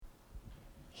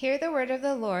Hear the word of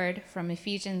the Lord from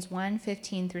Ephesians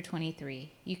 1:15 through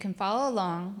 23. You can follow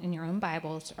along in your own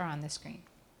Bibles or on the screen.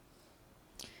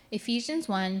 Ephesians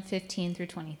 1:15 through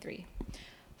 23.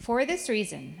 For this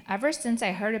reason, ever since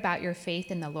I heard about your faith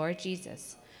in the Lord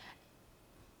Jesus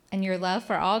and your love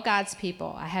for all God's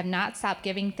people, I have not stopped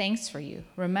giving thanks for you,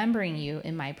 remembering you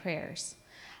in my prayers.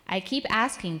 I keep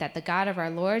asking that the God of our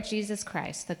Lord Jesus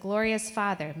Christ, the glorious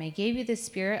Father, may give you the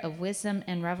spirit of wisdom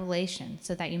and revelation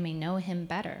so that you may know him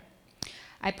better.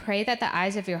 I pray that the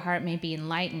eyes of your heart may be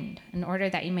enlightened in order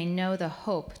that you may know the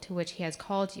hope to which he has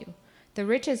called you, the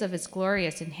riches of his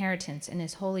glorious inheritance in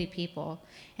his holy people,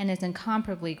 and his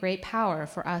incomparably great power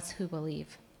for us who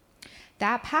believe.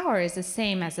 That power is the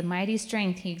same as the mighty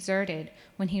strength he exerted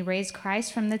when he raised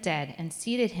Christ from the dead and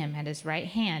seated him at his right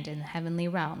hand in the heavenly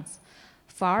realms,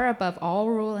 far above all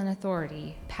rule and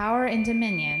authority, power and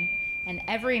dominion, and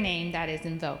every name that is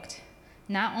invoked,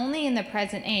 not only in the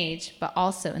present age, but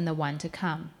also in the one to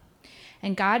come.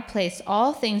 And God placed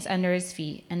all things under his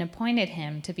feet and appointed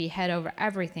him to be head over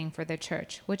everything for the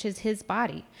church, which is his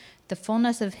body, the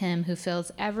fullness of him who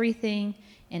fills everything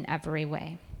in every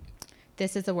way.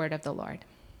 This is the word of the Lord.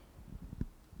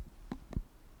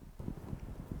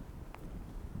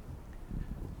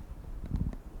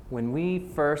 When we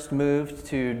first moved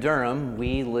to Durham,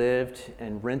 we lived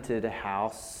and rented a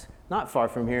house not far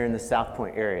from here in the South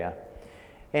Point area.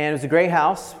 And it was a great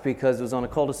house because it was on a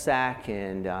cul-de-sac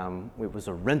and it was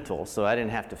a rental, so I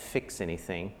didn't have to fix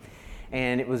anything.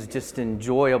 And it was just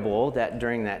enjoyable that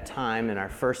during that time in our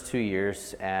first 2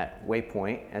 years at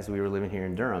Waypoint as we were living here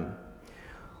in Durham.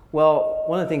 Well,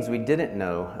 one of the things we didn't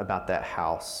know about that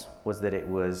house was that it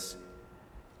was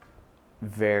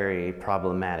very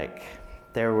problematic.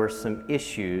 There were some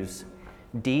issues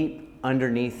deep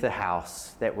underneath the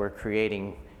house that were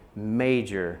creating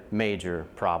major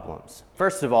problems.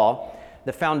 First of all,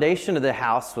 the foundation of the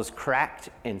house was cracked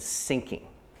and sinking.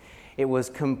 It was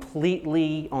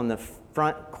completely on the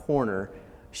front corner,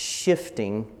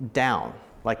 shifting down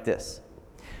like this.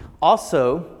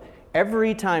 Also,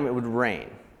 every time it would rain,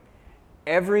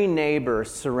 every neighbor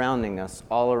surrounding us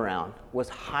all around was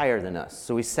higher than us,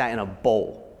 so we sat in a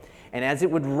bowl. And as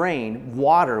it would rain,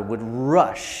 water would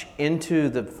rush into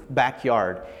the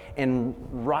backyard and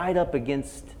right up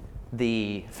against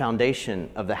the foundation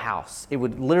of the house. It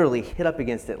would literally hit up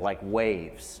against it like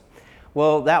waves.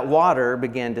 Well, that water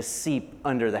began to seep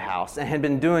under the house and had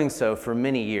been doing so for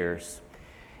many years.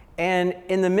 And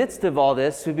in the midst of all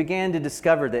this, we began to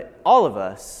discover that all of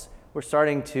us were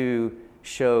starting to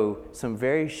show some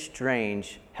very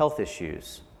strange health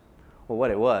issues. Well, what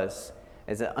it was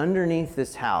is that underneath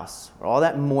this house, where all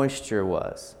that moisture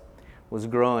was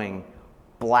growing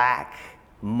black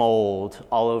mold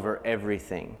all over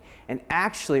everything. And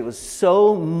actually, it was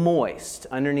so moist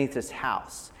underneath this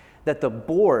house that the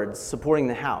boards supporting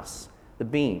the house, the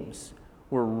beams,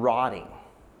 were rotting.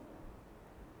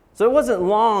 So it wasn't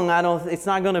long, it's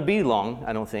not going to be long,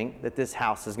 I don't think, that this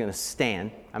house is going to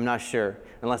stand. I'm not sure,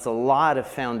 unless a lot of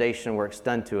foundation work's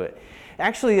done to it.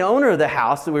 Actually, the owner of the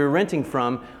house that we were renting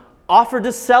from offered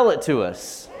to sell it to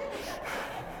us.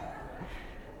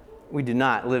 We did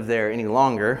not live there any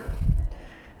longer,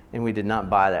 and we did not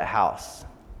buy that house.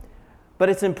 But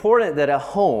it's important that a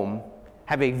home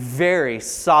have a very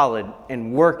solid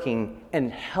and working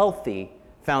and healthy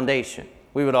foundation.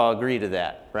 We would all agree to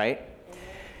that, right?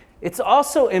 It's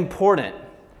also important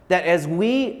that as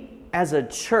we, as a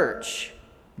church,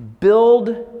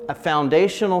 build a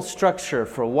foundational structure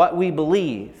for what we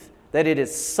believe, that it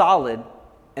is solid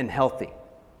and healthy.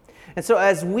 And so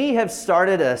as we have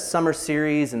started a summer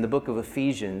series in the book of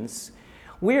Ephesians,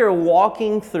 we are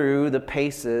walking through the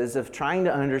paces of trying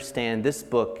to understand this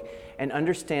book and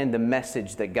understand the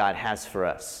message that God has for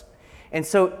us. And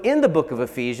so in the book of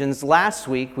Ephesians, last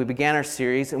week we began our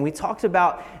series and we talked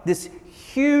about this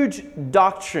huge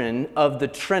doctrine of the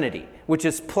Trinity, which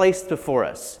is placed before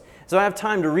us. So I have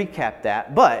time to recap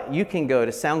that, but you can go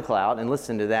to SoundCloud and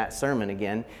listen to that sermon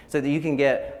again so that you can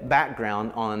get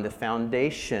background on the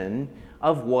foundation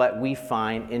of what we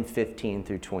find in 15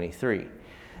 through 23.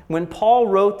 When Paul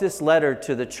wrote this letter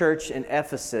to the church in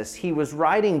Ephesus, he was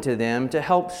writing to them to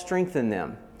help strengthen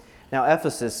them. Now,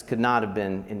 Ephesus could not have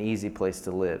been an easy place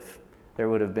to live. There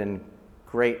would have been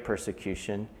great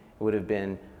persecution. It would have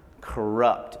been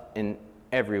corrupt in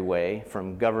every way,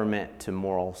 from government to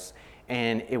morals.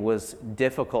 And it was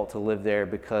difficult to live there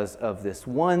because of this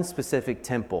one specific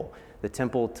temple, the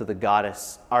temple to the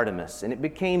goddess Artemis. And it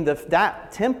became that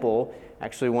temple,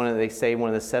 actually one of the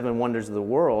 7 wonders of the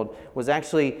world, was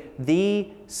actually the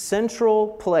central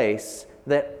place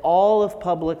that all of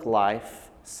public life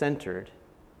centered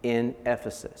in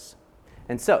Ephesus.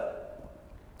 And so,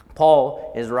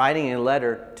 Paul is writing a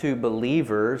letter to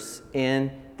believers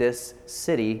in this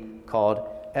city called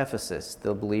Ephesus,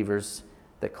 the believers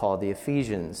that called the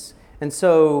Ephesians. And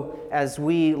so, as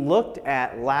we looked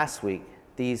at last week,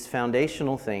 these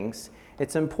foundational things,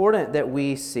 it's important that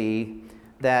we see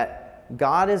that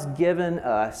God has given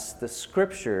us the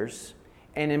scriptures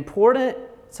and important,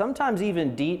 sometimes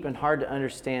even deep and hard to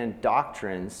understand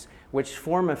doctrines, which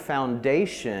form a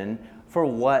foundation for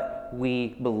what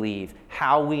we believe,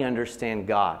 how we understand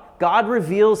God. God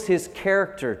reveals His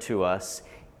character to us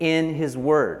in His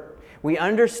Word. We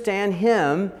understand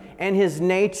Him and His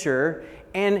nature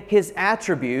and His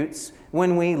attributes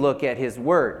when we look at His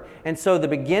Word. And so the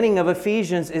beginning of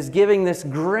Ephesians is giving this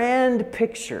grand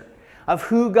picture of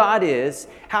who God is,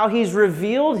 how He's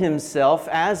revealed Himself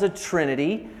as a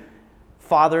Trinity,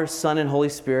 Father, Son, and Holy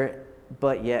Spirit,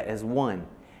 but yet as one.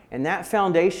 And that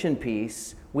foundation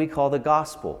piece we call the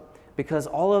gospel, because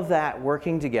all of that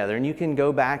working together, and you can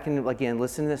go back and again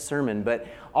listen to this sermon, but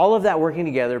all of that working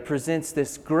together presents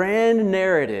this grand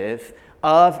narrative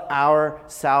of our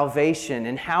salvation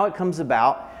and how it comes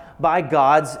about by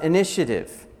God's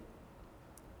initiative.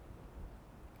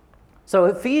 So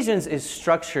Ephesians is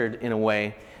structured in a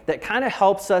way that kind of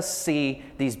helps us see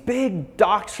these big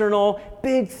doctrinal,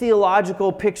 big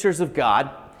theological pictures of God,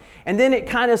 and then it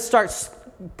kind of starts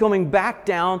going back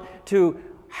down to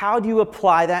how do you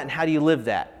apply that and how do you live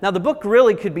that? Now, the book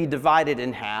really could be divided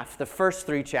in half. The first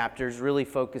 3 chapters really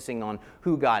focusing on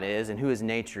who God is and who His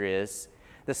nature is.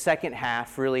 The second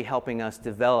half really helping us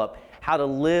develop how to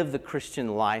live the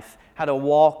Christian life, how to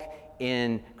walk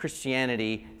in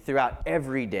Christianity throughout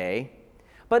every day.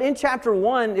 But in chapter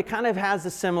 1, it kind of has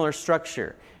a similar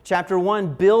structure. Chapter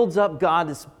 1 builds up God,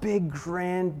 this big,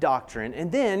 grand doctrine.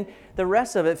 And then the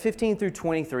rest of it, 15 through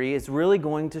 23, is really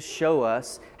going to show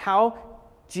us how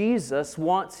Jesus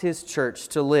wants His church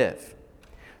to live.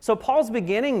 So Paul's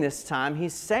beginning this time,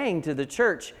 he's saying to the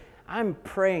church, I'm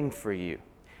praying for you.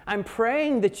 I'm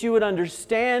praying that you would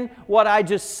understand what I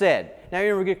just said. Now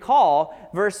you recall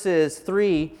verses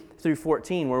 3 through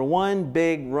 14 were one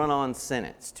big run-on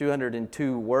sentence,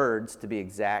 202 words to be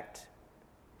exact,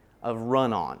 of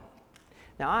run-on.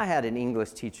 Now I had an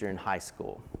English teacher in high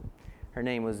school. Her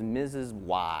name was Mrs.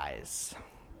 Wise.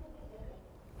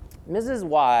 Mrs.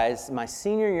 Wise, my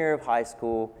senior year of high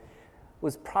school,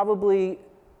 was probably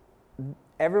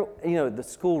the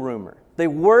schoolroomer, the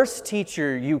worst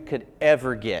teacher you could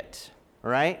ever get,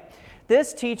 right?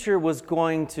 This teacher was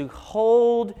going to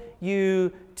hold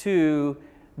you to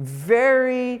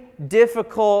very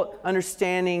difficult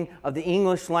understanding of the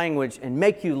English language and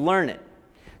make you learn it.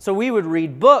 So we would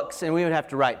read books and we would have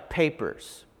to write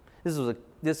papers.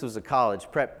 This was a college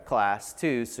prep class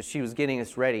too, so she was getting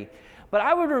us ready. But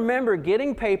I would remember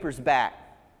getting papers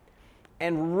back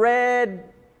and red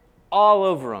all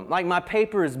over them. Like my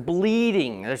paper is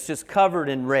bleeding. It's just covered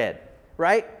in red,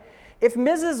 right? If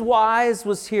Mrs. Wise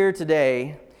was here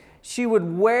today, she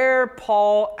would wear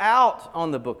Paul out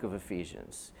on the book of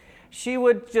Ephesians. She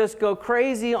would just go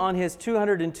crazy on his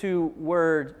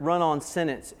 202-word run-on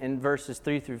sentence in verses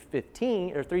 3 through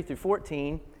 15 or 3 through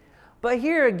 14. But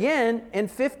here again, in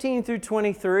 15 through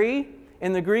 23,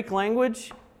 in the Greek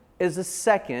language, is a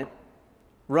second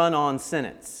run-on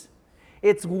sentence.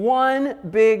 It's one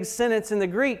big sentence in the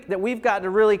Greek that we've got to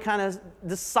really kind of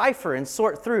decipher and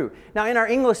sort through. Now, in our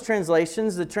English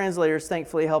translations, the translators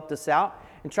thankfully helped us out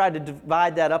and tried to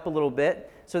divide that up a little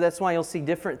bit. So that's why you'll see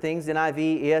different things,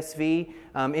 NIV, ESV,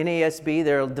 NASB,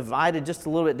 they're divided just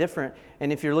a little bit different.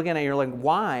 And if you're looking at it, you're like,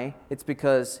 why? It's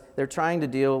because they're trying to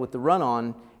deal with the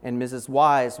run-on, and Mrs.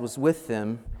 Wise was with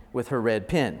them with her red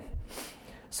pen.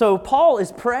 So Paul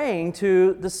is praying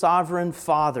to the sovereign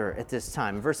Father at this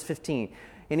time, verse 15.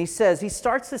 And he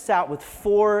starts this out with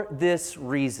for this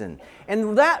reason.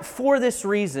 And that for this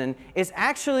reason is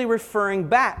actually referring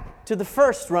back to the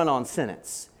first run-on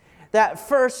sentence. That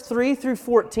first 3 through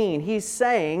 14, he's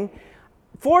saying,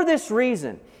 for this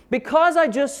reason, because I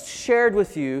just shared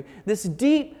with you this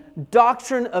deep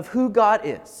doctrine of who God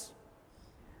is,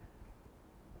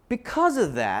 because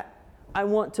of that, I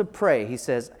want to pray. He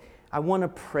says, I want to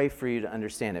pray for you to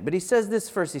understand it. But he says this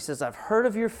first. He says, I've heard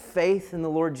of your faith in the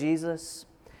Lord Jesus.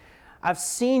 I've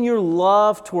seen your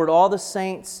love toward all the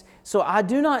saints. So I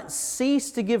do not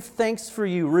cease to give thanks for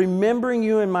you, remembering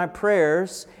you in my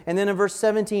prayers. And then in verse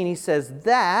 17, he says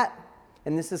that,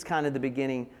 and this is kind of the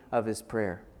beginning of his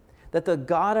prayer, that the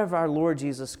God of our Lord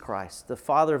Jesus Christ, the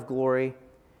Father of glory,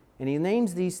 and he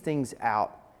names these things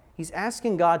out. He's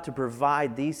asking God to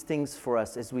provide these things for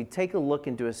us as we take a look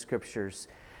into his scriptures,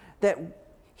 that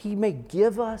he may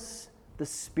give us the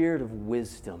spirit of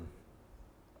wisdom.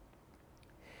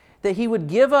 that He would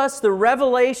give us the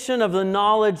revelation of the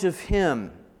knowledge of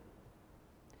Him,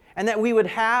 and that we would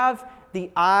have the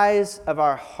eyes of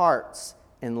our hearts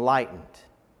enlightened.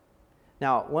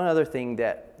 Now, one other thing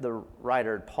that the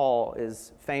writer Paul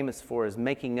is famous for is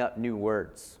making up new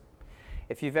words.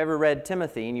 If you've ever read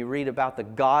Timothy and you read about the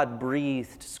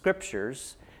God-breathed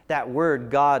scriptures, that word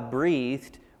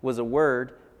God-breathed was a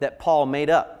word that Paul made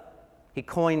up. He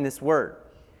coined this word.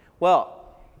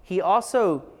 Well, he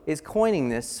also is coining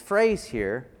this phrase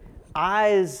here,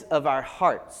 eyes of our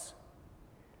hearts.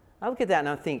 I look at that and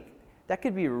I think, that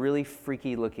could be a really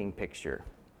freaky looking picture.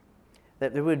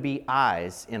 That there would be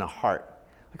eyes in a heart.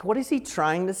 Like, what is he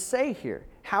trying to say here?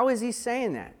 How is he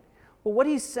saying that? Well, what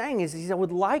he's saying is he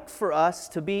would like for us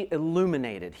to be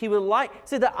illuminated. He would like,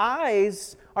 see, the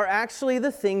eyes are actually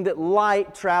the thing that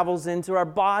light travels into our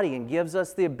body and gives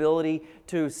us the ability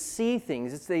to see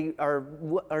things. They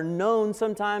are known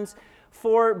sometimes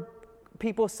for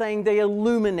people saying they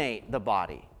illuminate the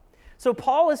body. So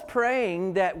Paul is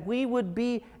praying that we would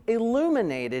be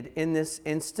illuminated in this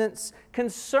instance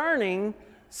concerning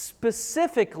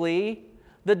specifically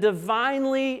the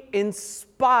divinely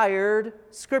inspired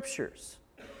scriptures.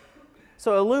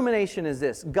 So illumination is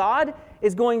this. God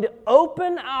is going to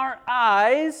open our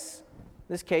eyes,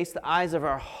 in this case the eyes of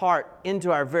our heart,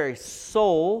 into our very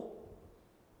soul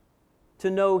to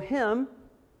know Him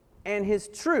and His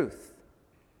truth.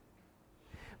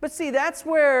 But see, that's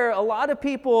where a lot of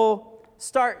people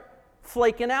start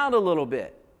flaking out a little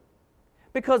bit.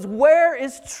 Because where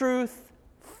is truth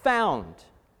found?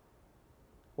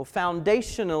 Well,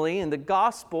 foundationally in the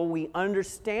gospel, we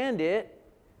understand it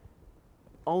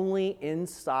only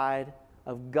inside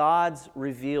of God's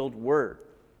revealed word.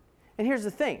 And here's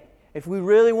the thing. If we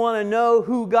really want to know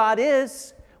who God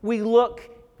is, we look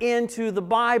into the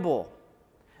Bible.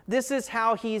 This is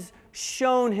how He's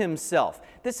shown Himself.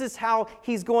 This is how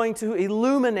He's going to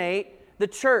illuminate the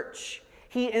church.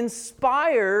 He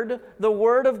inspired the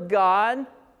Word of God,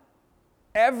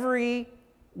 every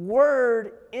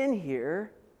word in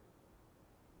here,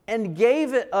 and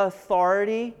gave it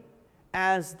authority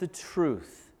as the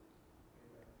truth.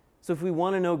 So if we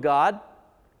want to know God,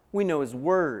 we know His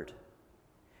Word.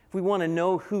 If we want to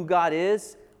know who God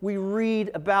is, we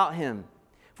read about Him.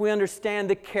 If we understand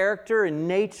the character and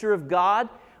nature of God,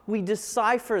 we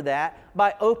decipher that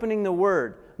by opening the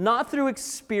Word. Not through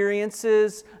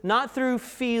experiences, not through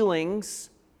feelings,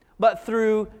 but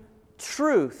through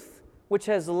truth, which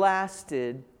has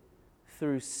lasted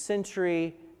through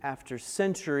century after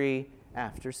century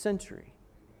after century.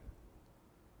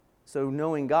 So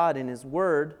knowing God in His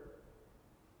Word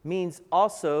means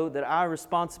also that our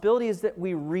responsibility is that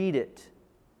we read it,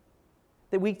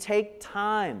 that we take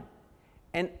time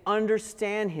and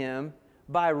understand Him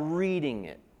by reading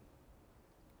it.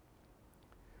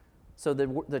 So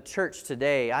the church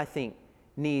today, I think,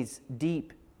 needs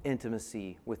deep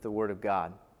intimacy with the Word of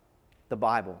God, the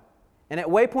Bible. And at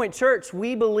Waypoint Church,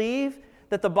 we believe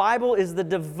that the Bible is the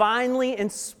divinely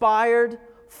inspired,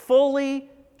 fully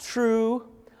true,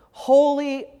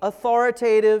 wholly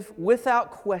authoritative, without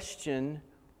question,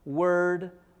 Word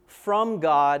from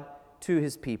God to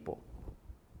His people.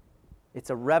 It's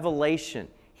a revelation.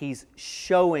 He's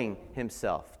showing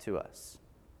Himself to us.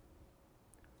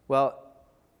 Well,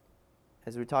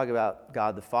 as we talk about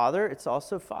God the Father, it's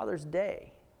also Father's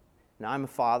Day. Now, I'm a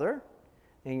father,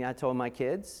 and I told my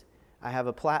kids I have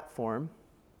a platform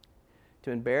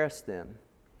to embarrass them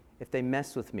if they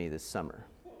mess with me this summer.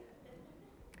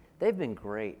 They've been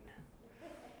great.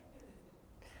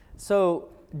 So,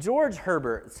 George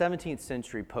Herbert, 17th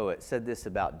century poet, said this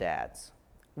about dads.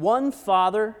 One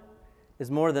father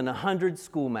is more than 100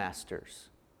 schoolmasters.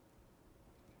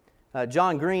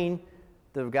 John Green,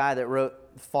 the guy that wrote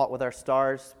Fault with Our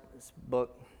Stars, this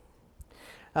book,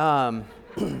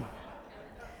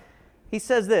 he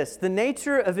says this: the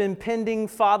nature of impending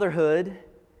fatherhood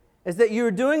is that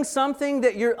you're doing something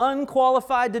that you're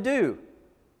unqualified to do,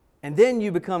 and then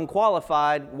you become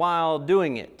qualified while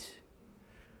doing it.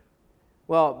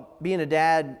 Well, being a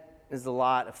dad is a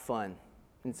lot of fun.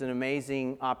 It's an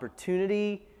amazing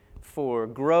opportunity for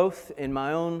growth in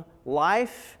my own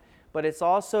life, but it's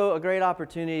also a great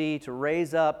opportunity to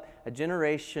raise up a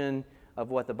generation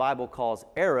of what the Bible calls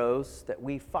arrows that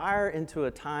we fire into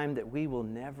a time that we will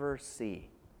never see.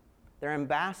 They're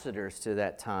ambassadors to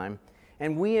that time.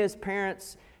 And we as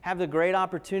parents have the great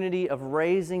opportunity of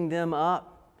raising them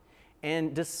up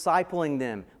and discipling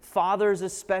them. Fathers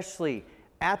especially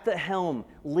at the helm,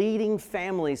 leading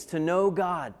families to know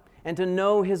God and to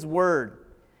know His Word.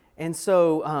 And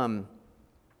so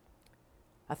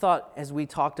I thought as we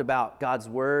talked about God's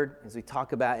Word, as we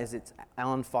talk about as it's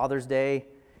on Father's Day,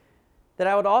 that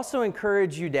I would also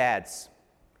encourage you dads,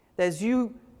 that as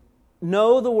you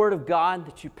know the Word of God,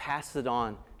 that you pass it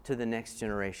on to the next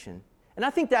generation. And I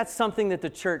think that's something that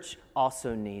the church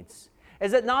also needs,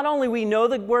 is that not only we know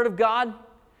the Word of God,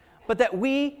 but that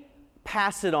we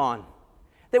pass it on,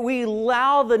 that we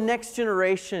allow the next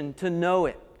generation to know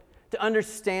it, to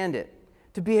understand it,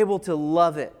 to be able to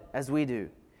love it as we do.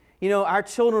 You know, our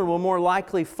children will more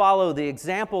likely follow the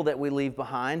example that we leave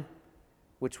behind,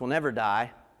 which will never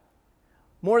die,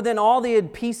 more than all the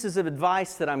pieces of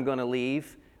advice that I'm going to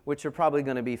leave, which are probably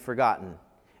going to be forgotten.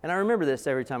 And I remember this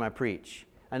every time I preach.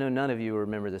 I know none of you will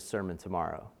remember this sermon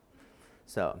tomorrow.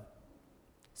 So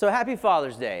happy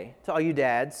Father's Day to all you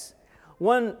dads.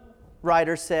 One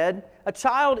writer said, "A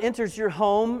child enters your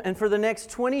home and for the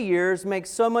next 20 years makes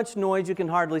so much noise you can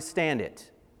hardly stand it.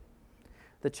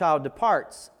 The child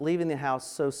departs, leaving the house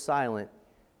so silent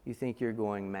you think you're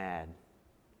going mad."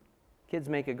 Kids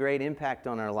make a great impact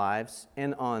on our lives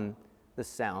and on the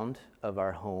sound of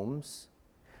our homes.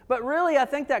 But really, I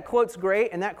think that quote's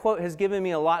great, and that quote has given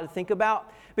me a lot to think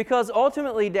about, because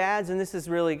ultimately, dads, and this is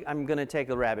really, I'm going to take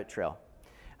a rabbit trail.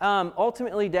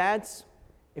 Ultimately, dads,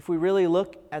 if we really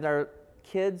look at our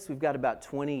kids, we've got about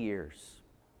 20 years.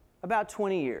 About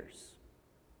 20 years.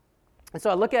 And so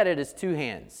I look at it as two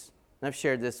hands. And I've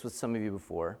shared this with some of you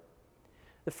before.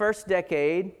 The first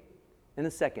decade and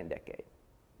the second decade.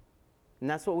 And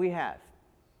that's what we have.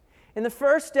 In the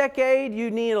first decade,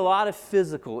 you need a lot of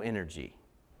physical energy,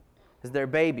 because they're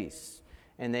babies,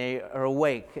 and they are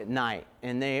awake at night,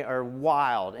 and they are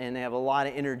wild, and they have a lot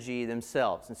of energy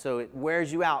themselves. And so it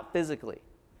wears you out physically.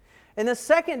 In the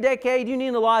second decade, you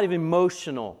need a lot of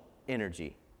emotional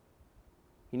energy.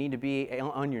 You need to be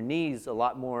on your knees a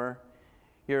lot more.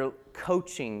 You're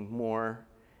coaching more.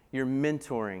 You're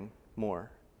mentoring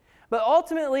more. But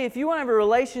ultimately, if you want to have a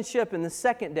relationship in the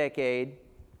second decade,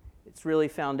 it's really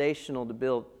foundational to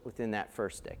build within that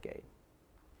first decade.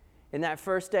 In that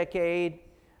first decade,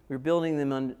 you're building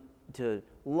them to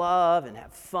love and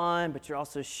have fun, but you're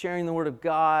also sharing the Word of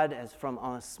God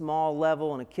on a small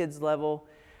level, on a kid's level.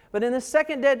 But in the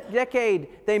second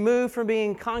decade, they move from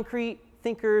being concrete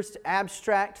thinkers to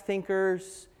abstract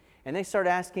thinkers, and they start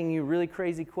asking you really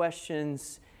crazy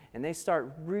questions, and they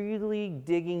start really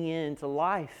digging into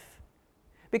life.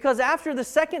 Because after the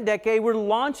second decade, we're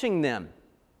launching them.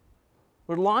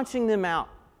 We're launching them out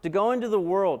to go into the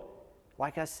world,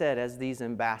 like I said, as these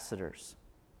ambassadors.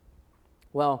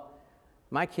 Well,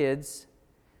 my kids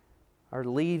are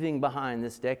leaving behind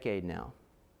this decade now.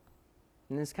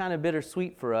 And it's kind of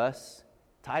bittersweet for us.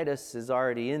 Titus is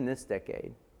already in this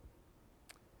decade.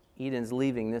 Eden's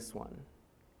leaving this one.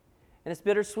 And it's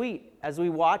bittersweet as we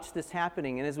watch this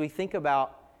happening and as we think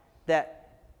about that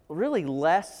really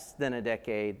less than a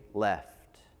decade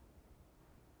left.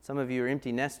 Some of you are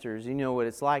empty nesters. You know what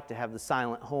it's like to have the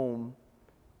silent home,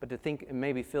 but to think and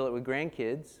maybe fill it with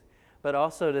grandkids, but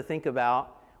also to think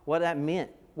about what that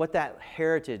meant, what that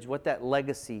heritage, what that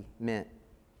legacy meant.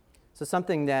 So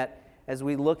something that as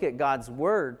we look at God's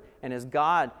Word and as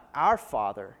God, our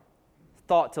Father,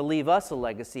 thought to leave us a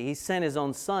legacy, He sent His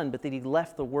own Son, but that He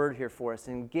left the Word here for us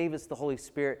and gave us the Holy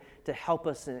Spirit to help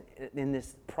us in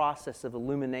this process of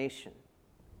illumination.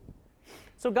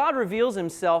 So God reveals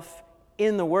Himself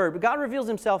in the Word, but God reveals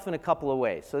Himself in a couple of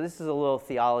ways. So this is a little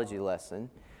theology lesson.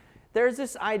 There's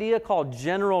this idea called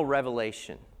general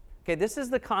revelation. Okay, this is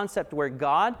the concept where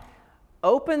God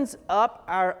opens up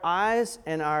our eyes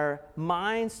and our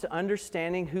minds to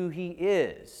understanding who He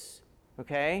is,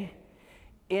 okay,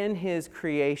 in His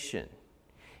creation.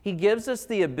 He gives us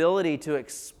the ability to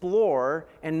explore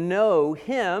and know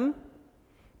Him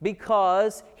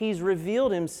because He's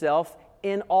revealed Himself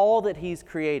in all that He's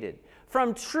created.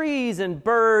 From trees and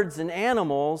birds and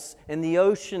animals and the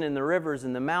ocean and the rivers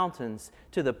and the mountains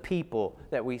to the people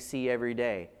that we see every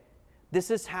day. This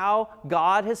is how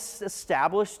God has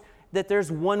established that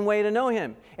there's one way to know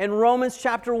Him. And Romans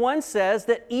chapter 1 says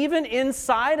that even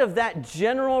inside of that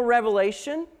general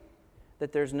revelation,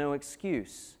 that there's no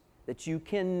excuse, that you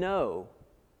can know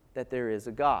that there is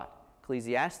a God.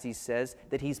 Ecclesiastes says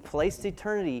that He's placed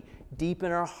eternity deep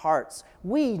in our hearts.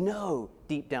 We know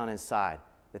deep down inside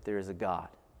that there is a God.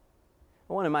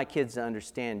 I wanted my kids to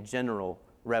understand general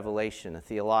revelation, a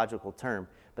theological term,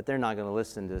 but they're not going to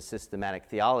listen to a systematic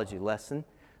theology lesson.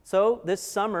 So this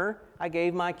summer, I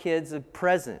gave my kids a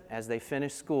present as they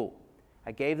finished school.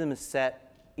 I gave them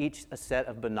each a set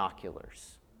of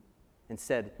binoculars and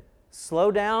said,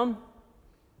 slow down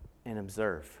and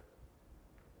observe.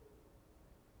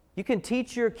 You can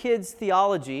teach your kids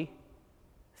theology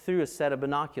through a set of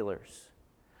binoculars.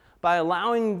 By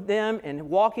allowing them and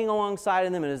walking alongside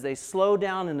of them, and as they slow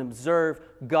down and observe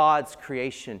God's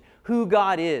creation, who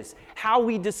God is, how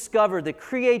we discover the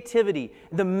creativity,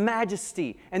 the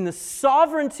majesty, and the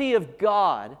sovereignty of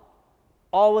God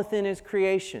all within His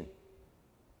creation.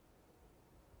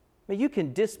 But you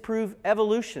can disprove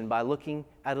evolution by looking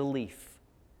at a leaf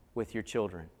with your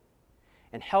children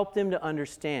and help them to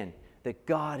understand that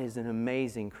God is an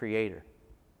amazing creator.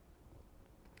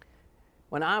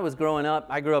 When I was growing up,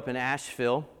 I grew up in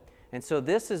Asheville, and so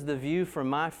this is the view from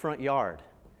my front yard.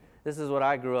 This is what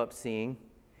I grew up seeing.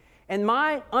 And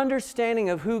my understanding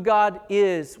of who God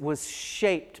is was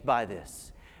shaped by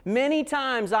this. Many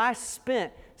times I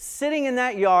spent sitting in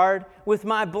that yard with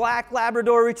my black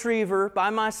Labrador Retriever by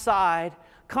my side,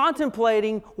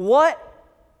 contemplating what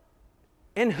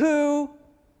and who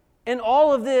and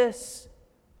all of this,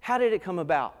 how did it come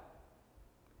about?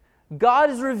 God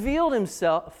has revealed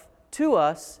Himself to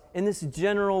us in this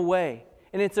general way,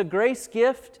 and it's a grace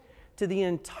gift to the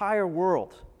entire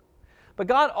world. But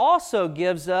God also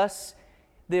gives us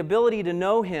the ability to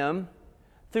know Him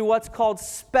through what's called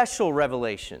special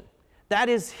revelation. That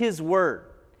is His Word.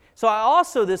 So I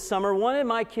also this summer wanted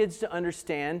my kids to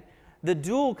understand the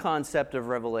dual concept of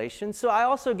revelation, so I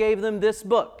also gave them this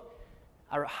book.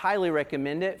 I highly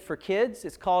recommend it for kids.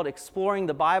 It's called Exploring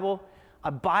the Bible,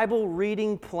 a Bible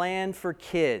reading plan for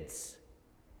kids.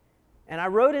 And I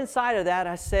wrote inside of that,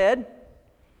 I said,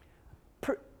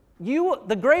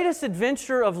 the greatest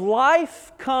adventure of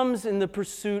life comes in the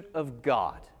pursuit of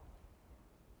God.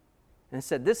 And I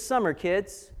said, this summer,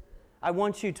 kids, I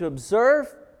want you to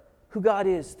observe who God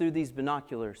is through these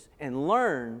binoculars and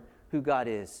learn who God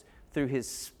is through His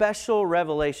special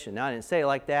revelation. Now, I didn't say it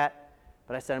like that,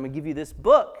 but I said, I'm going to give you this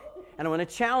book, and I'm going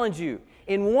to challenge you.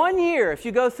 In 1 year, if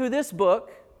you go through this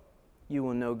book, you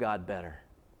will know God better.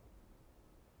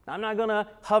 I'm not going to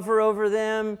hover over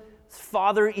them,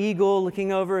 Father Eagle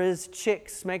looking over his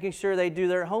chicks, making sure they do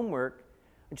their homework.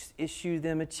 I just issue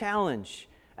them a challenge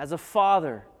as a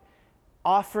father,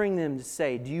 offering them to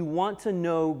say, do you want to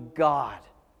know God?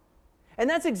 And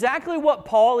that's exactly what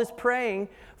Paul is praying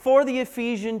for the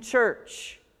Ephesian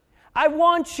church. I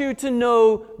want you to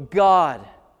know God.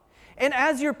 And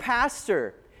as your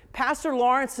pastor, Pastor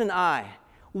Lawrence and I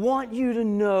want you to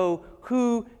know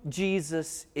who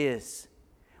Jesus is.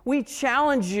 We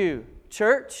challenge you,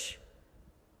 church,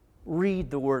 read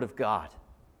the Word of God.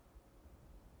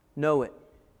 Know it.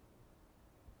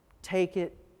 Take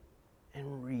it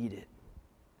and read it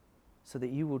so that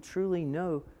you will truly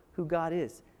know who God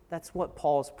is. That's what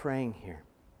Paul's praying here.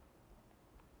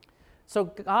 So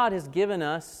God has given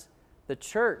us the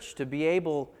church to be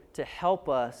able to help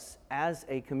us as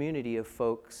a community of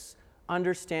folks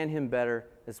understand Him better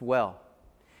as well.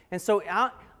 And so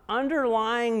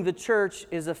underlying the church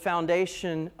is a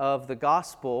foundation of the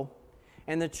gospel,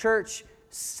 and the church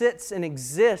sits and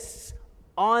exists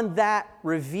on that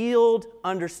revealed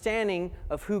understanding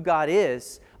of who God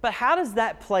is. But how does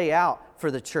that play out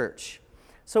for the church?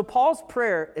 So Paul's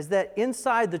prayer is that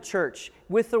inside the church,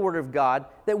 with the Word of God,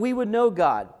 that we would know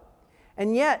God.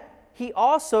 And yet, he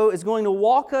also is going to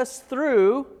walk us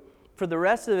through, for the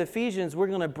rest of Ephesians, we're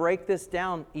going to break this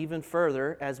down even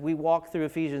further as we walk through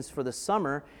Ephesians for the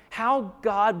summer, how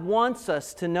God wants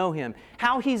us to know Him,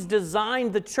 how He's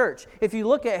designed the church. If you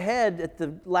look ahead at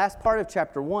the last part of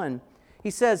chapter 1,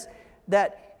 he says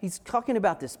that he's talking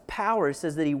about this power. It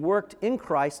says that He worked in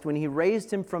Christ when He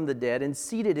raised Him from the dead and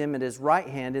seated Him at His right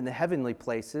hand in the heavenly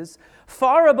places,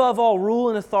 far above all rule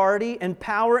and authority and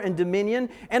power and dominion,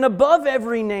 and above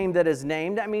every name that is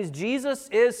named. That means Jesus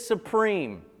is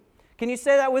supreme. Can you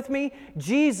say that with me?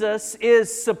 Jesus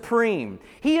is supreme.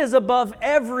 He is above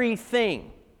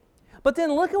everything. But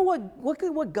then look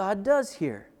at what God does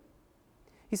here.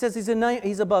 He says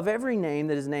He's above every name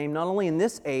that is named, not only in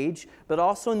this age, but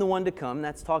also in the one to come.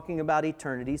 That's talking about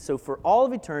eternity. So for all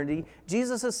of eternity,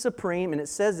 Jesus is supreme. And it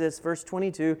says this, verse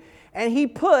 22,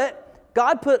 and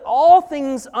God put all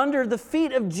things under the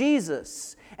feet of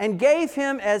Jesus and gave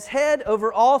Him as head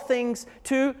over all things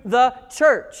to the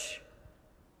church,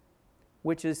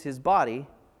 which is His body,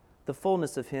 the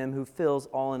fullness of Him who fills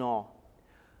all in all.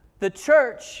 The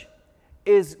church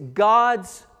is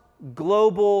God's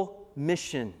global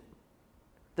mission.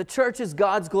 The church is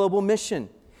God's global mission.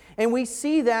 And we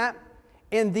see that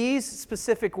in these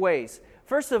specific ways.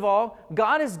 First of all,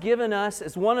 God has given us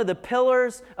as one of the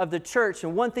pillars of the church,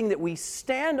 and one thing that we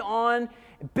stand on,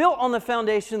 built on the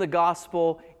foundation of the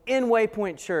gospel in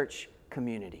Waypoint Church,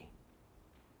 community.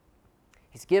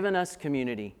 He's given us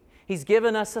community. He's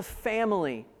given us a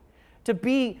family to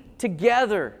be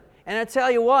together. And I tell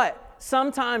you what,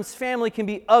 sometimes family can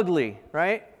be ugly,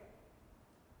 right?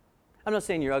 I'm not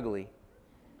saying you're ugly.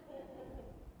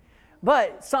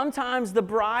 But sometimes the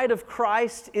bride of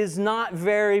Christ is not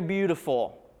very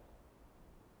beautiful.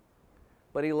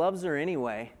 But He loves her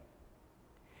anyway.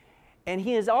 And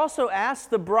He has also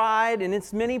asked the bride in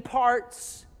its many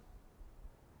parts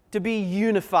to be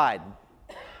unified.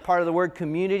 Part of the word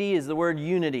community is the word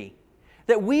unity.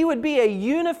 That we would be a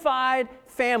unified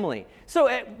family. So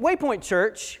at Waypoint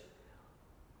Church,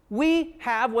 we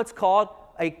have what's called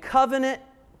a covenant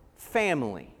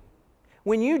family.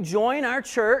 When you join our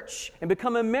church and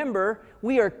become a member,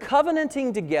 we are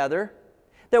covenanting together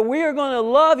that we are going to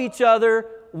love each other,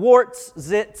 warts,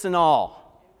 zits, and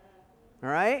all. All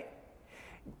right?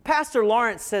 Pastor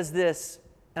Lawrence says this,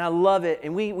 and I love it,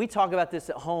 and we talk about this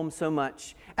at home so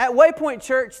much. At Waypoint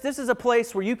Church, this is a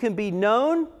place where you can be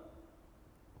known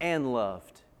and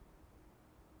loved.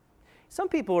 Some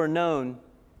people are known.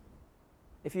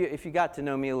 If you got to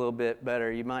know me a little bit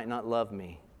better, you might not love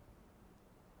me.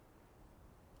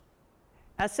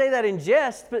 I say that in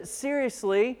jest, but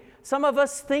seriously, some of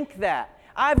us think that.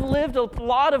 I've lived a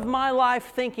lot of my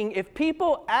life thinking, if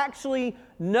people actually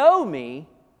know me,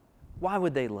 why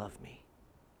would they love me?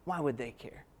 Why would they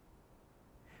care?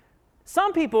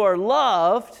 Some people are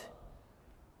loved,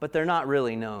 but they're not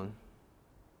really known.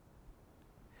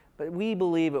 But we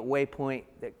believe at Waypoint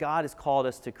that God has called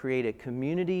us to create a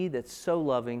community that's so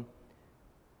loving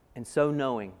and so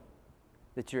knowing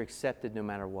that you're accepted no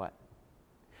matter what.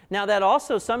 Now, that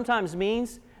also sometimes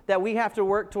means that we have to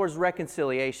work towards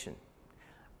reconciliation.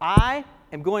 I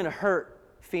am going to hurt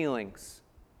feelings.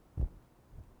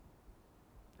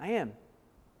 I am.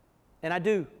 And I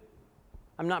do.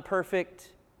 I'm not perfect.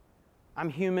 I'm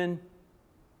human.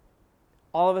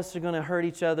 All of us are going to hurt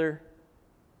each other.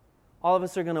 All of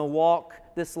us are going to walk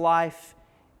this life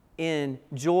in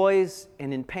joys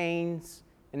and in pains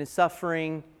and in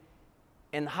suffering,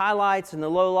 in the highlights and the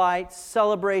lowlights,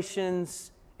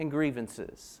 celebrations and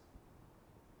grievances.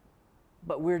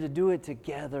 But we're to do it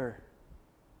together.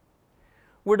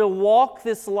 We're to walk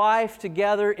this life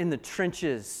together in the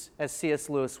trenches, as C.S.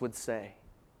 Lewis would say.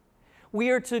 We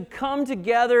are to come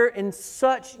together in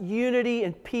such unity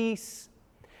and peace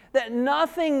that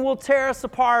nothing will tear us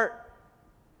apart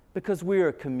because we are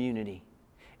a community.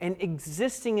 And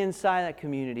existing inside that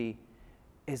community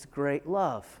is great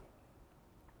love.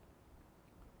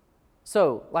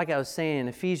 So, like I was saying,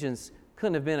 Ephesians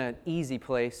couldn't have been an easy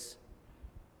place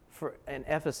for an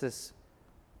Ephesus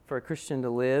for a Christian to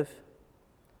live.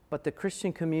 But the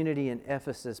Christian community in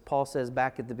Ephesus, Paul says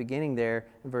back at the beginning there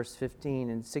in verse 15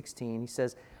 and 16, he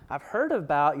says, I've heard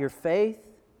about your faith.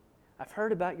 I've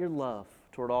heard about your love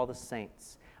toward all the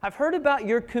saints. I've heard about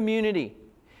your community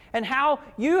and how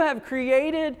you have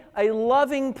created a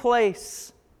loving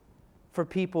place for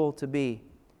people to be.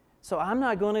 So I'm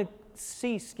not going to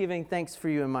cease giving thanks for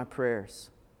you in my prayers.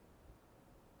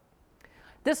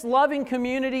 This loving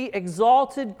community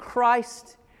exalted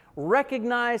Christ,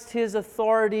 recognized His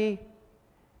authority,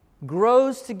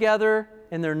 grows together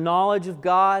in their knowledge of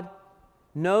God,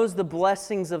 knows the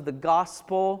blessings of the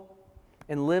gospel,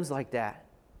 and lives like that.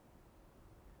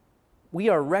 We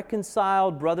are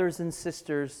reconciled brothers and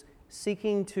sisters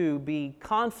seeking to be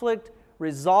conflict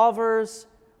resolvers,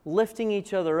 lifting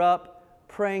each other up,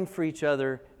 praying for each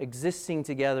other, existing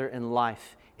together in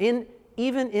life.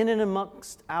 Even in and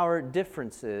amongst our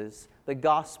differences, the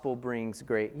gospel brings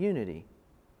great unity.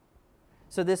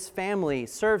 So this family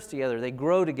serves together, they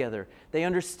grow together, they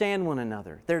understand one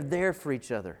another, they're there for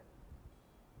each other.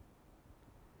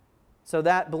 So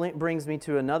that brings me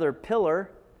to another pillar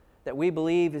that we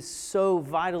believe is so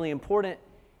vitally important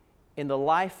in the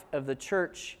life of the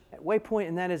church at Waypoint,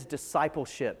 and that is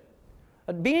discipleship.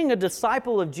 Being a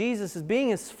disciple of Jesus is being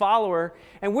His follower,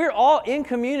 and we're all in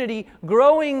community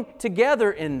growing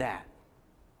together in that.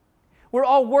 We're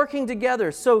all working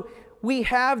together. So we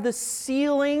have the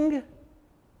sealing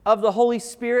of the Holy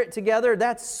Spirit together,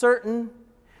 that's certain.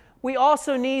 We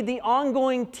also need the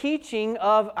ongoing teaching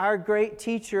of our great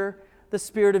teacher, the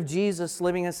Spirit of Jesus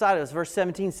living inside of us. Verse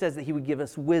 17 says that He would give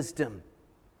us wisdom.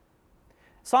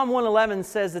 Psalm 111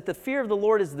 says that the fear of the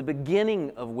Lord is the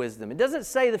beginning of wisdom. It doesn't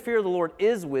say the fear of the Lord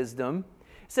is wisdom.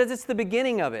 It says it's the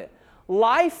beginning of it.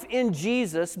 Life in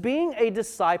Jesus, being a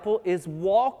disciple, is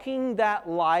walking that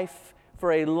life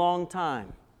for a long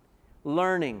time.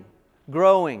 Learning,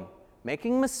 growing,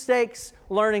 making mistakes,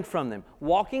 learning from them.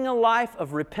 Walking a life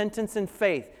of repentance and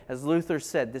faith. As Luther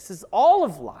said, this is all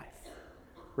of life.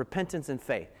 Repentance and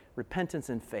faith. Repentance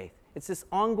and faith. It's this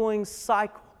ongoing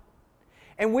cycle.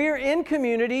 And we're in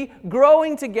community,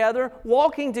 growing together,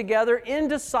 walking together in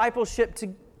discipleship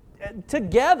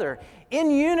together, in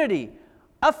unity,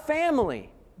 a family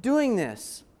doing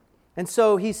this. And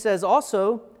so he says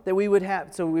also that we would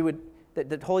that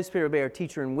the Holy Spirit would be our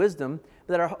teacher in wisdom,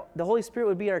 but that the Holy Spirit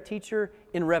would be our teacher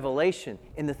in revelation,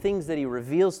 in the things that He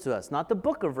reveals to us. Not the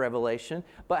book of Revelation,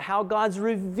 but how God's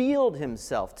revealed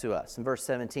Himself to us in verse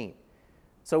 17.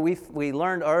 So we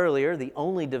learned earlier the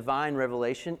only divine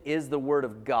revelation is the Word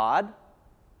of God.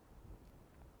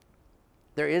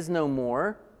 There is no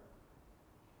more.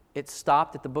 It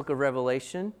stopped at the book of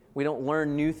Revelation. We don't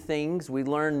learn new things. We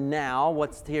learn now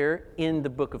what's here in the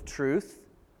book of truth.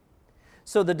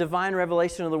 So the divine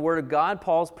revelation of the Word of God,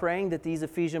 Paul's praying that these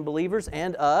Ephesian believers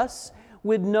and us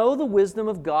would know the wisdom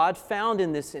of God found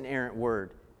in this inerrant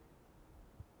Word.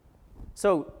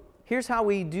 So here's how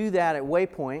we do that at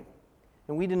Waypoint.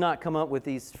 And we did not come up with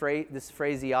this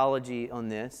phraseology on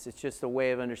this. It's just a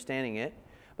way of understanding it.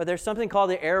 But there's something called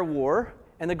the air war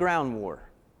and the ground war.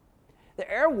 The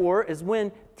air war is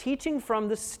when teaching from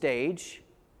the stage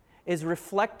is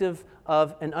reflective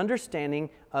of an understanding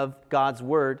of God's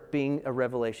Word being a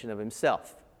revelation of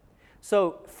Himself.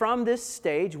 So from this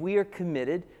stage, we are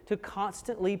committed to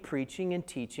constantly preaching and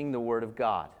teaching the Word of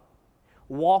God.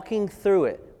 Walking through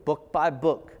it, book by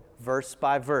book, verse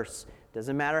by verse.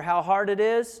 Doesn't matter how hard it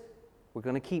is, we're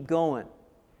going to keep going.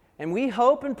 And we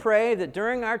hope and pray that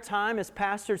during our time as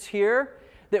pastors here,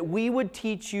 that we would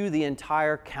teach you the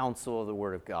entire counsel of the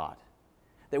Word of God.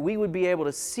 That we would be able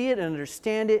to see it and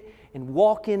understand it and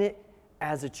walk in it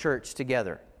as a church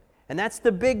together. And that's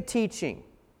the big teaching.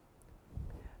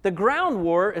 The ground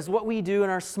war is what we do in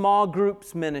our small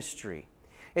groups ministry.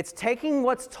 It's taking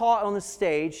what's taught on the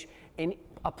stage and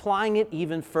applying it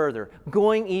even further,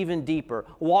 going even deeper,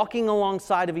 walking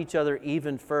alongside of each other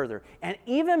even further. And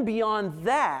even beyond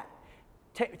that,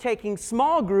 taking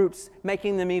small groups,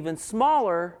 making them even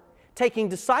smaller, taking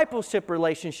discipleship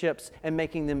relationships and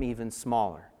making them even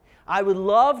smaller. I would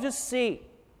love to see,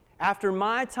 after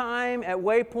my time at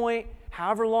Waypoint,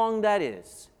 however long that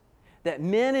is, that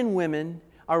men and women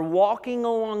are walking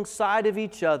alongside of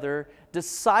each other,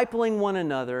 discipling one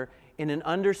another in an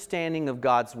understanding of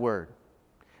God's Word.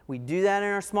 We do that in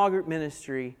our small group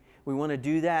ministry. We want to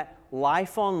do that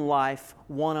life on life,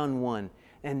 one-on-one.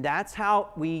 And that's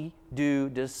how we do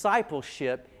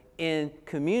discipleship in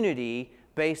community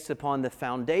based upon the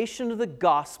foundation of the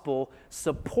gospel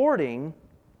supporting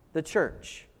the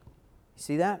church. You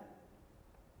see that?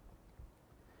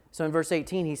 So in verse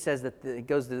 18, he says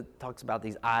that talks about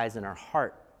these eyes in our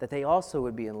heart, that they also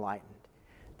would be enlightened.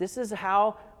 This is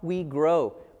how we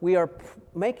grow. We are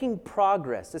making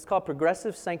progress. It's called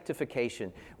progressive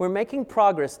sanctification. We're making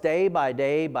progress day by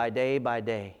day by day by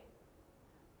day.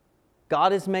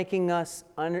 God is making us,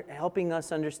 helping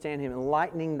us understand Him,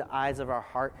 enlightening the eyes of our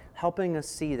heart, helping us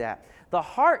see that. The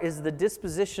heart is the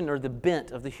disposition or the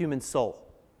bent of the human soul.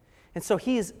 And so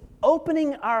He is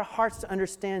opening our hearts to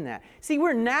understand that. See,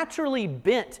 we're naturally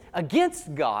bent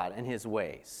against God and His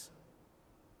ways.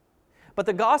 But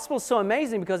the gospel is so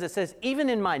amazing because it says, even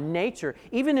in my nature,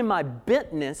 even in my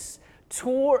bentness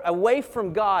away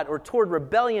from God or toward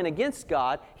rebellion against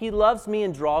God, He loves me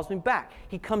and draws me back.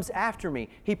 He comes after me.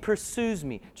 He pursues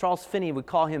me. Charles Finney would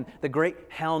call Him the great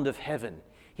hound of heaven.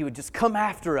 He would just come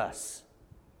after us.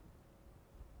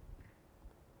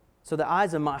 So the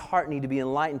eyes of my heart need to be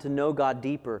enlightened to know God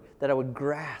deeper, that I would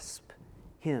grasp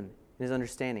Him in His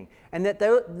understanding. And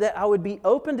that I would be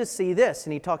open to see this.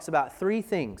 And he talks about three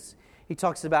things. He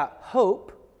talks about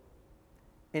hope,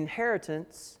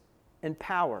 inheritance, and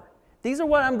power. These are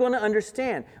what I'm going to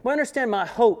understand. I'm going to understand my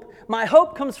hope. My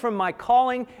hope comes from my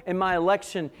calling and my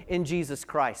election in Jesus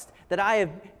Christ. That I have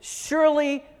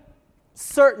surely,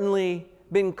 certainly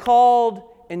been called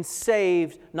and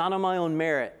saved, not on my own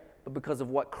merit, but because of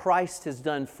what Christ has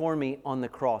done for me on the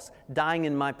cross, dying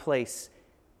in my place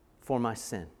for my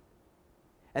sin.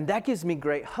 And that gives me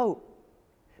great hope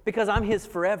because I'm His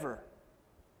forever.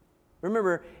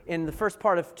 Remember, in the first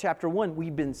part of chapter 1,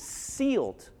 we've been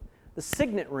sealed. The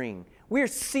signet ring. We are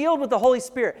sealed with the Holy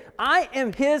Spirit. I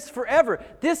am His forever.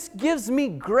 This gives me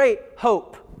great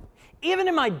hope. Even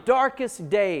in my darkest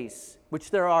days,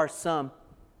 which there are some,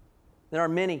 there are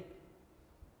many,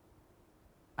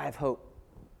 I have hope.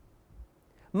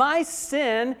 My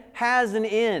sin has an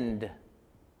end. Let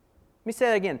me say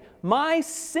that again. My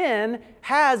sin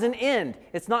has an end.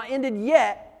 It's not ended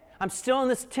yet. I'm still in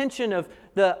this tension of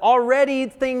the already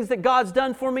things that God's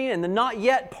done for me and the not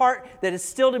yet part that is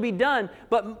still to be done.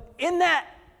 But in that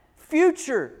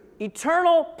future,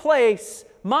 eternal place,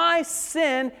 my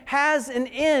sin has an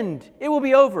end. It will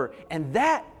be over. And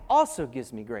that also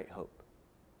gives me great hope.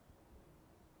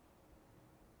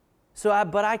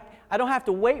 But I don't have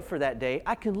to wait for that day.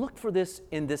 I can look for this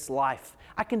in this life.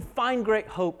 I can find great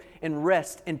hope and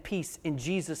rest and peace in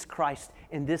Jesus Christ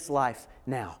in this life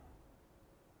now.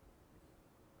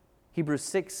 Hebrews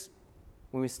 6,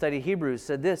 when we studied Hebrews,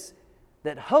 said this,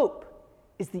 that hope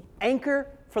is the anchor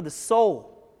for the soul.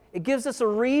 It gives us a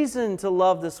reason to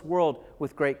love this world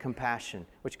with great compassion,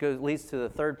 which leads to the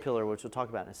third pillar, which we'll talk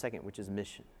about in a second, which is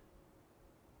mission.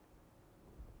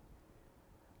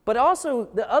 But also,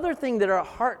 the other thing that our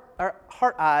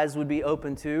heart eyes would be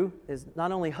open to is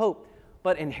not only hope,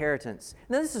 but inheritance.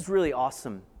 Now, this is really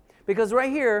awesome, because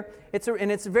right here, it's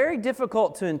very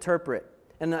difficult to interpret.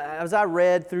 And as I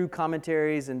read through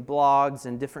commentaries and blogs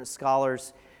and different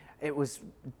scholars,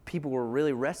 people were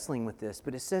really wrestling with this.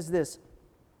 But it says this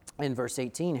in verse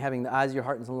 18, having the eyes of your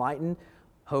heart enlightened,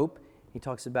 hope. He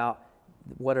talks about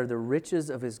what are the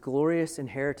riches of his glorious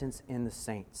inheritance in the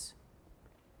saints.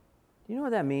 Do you know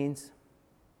what that means?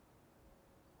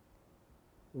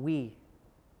 We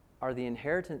are the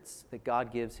inheritance that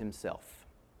God gives himself.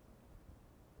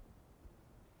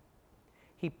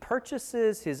 He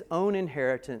purchases his own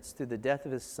inheritance through the death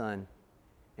of his Son,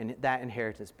 and that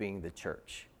inheritance being the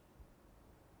church.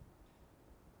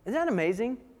 Isn't that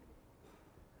amazing?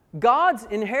 God's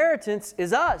inheritance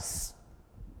is us.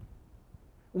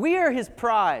 We are his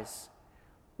prize.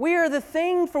 We are the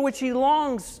thing for which he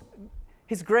longs,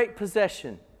 his great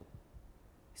possession.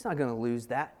 He's not going to lose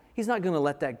that. He's not going to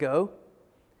let that go.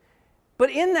 But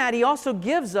in that, he also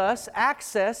gives us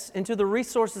access into the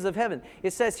resources of heaven.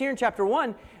 It says here in chapter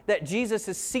 1 that Jesus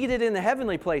is seated in the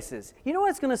heavenly places. You know what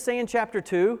it's going to say in chapter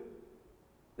 2?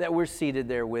 That we're seated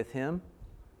there with him.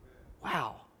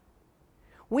 Wow.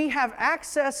 We have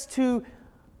access to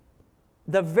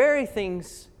the very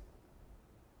things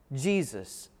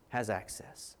Jesus has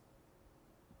access.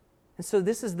 And so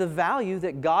this is the value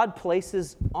that God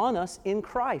places on us in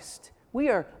Christ. We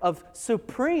are of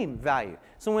supreme value.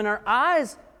 So when our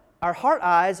heart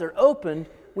eyes are opened,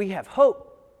 we have hope.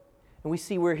 And we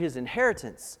see we're his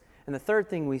inheritance. And the third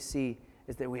thing we see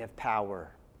is that we have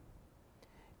power.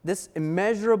 This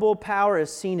immeasurable power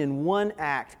is seen in one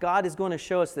act. God is going to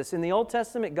show us this. In the Old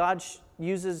Testament, God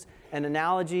uses an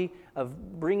analogy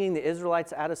of bringing the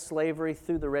Israelites out of slavery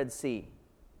through the Red Sea.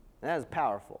 And that is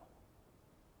powerful.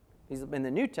 In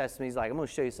the New Testament, he's like, I'm going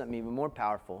to show you something even more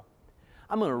powerful.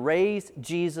 I'm going to raise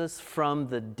Jesus from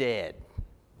the dead.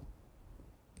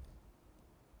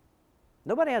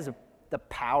 Nobody has the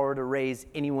power to raise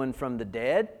anyone from the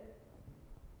dead.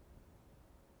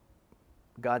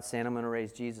 God's saying, I'm going to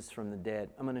raise Jesus from the dead.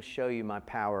 I'm going to show you my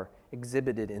power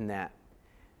exhibited in that.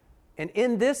 And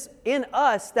in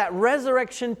us, that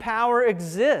resurrection power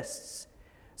exists.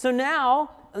 So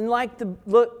now, unlike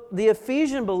the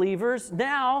Ephesian believers,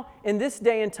 now, in this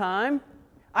day and time,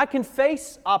 I can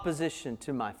face opposition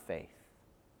to my faith.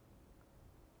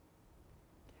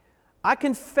 I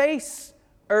can face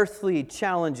earthly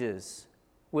challenges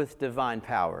with divine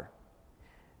power.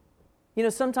 You know,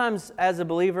 sometimes as a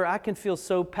believer, I can feel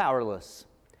so powerless.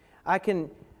 I can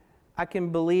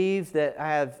believe that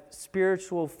I have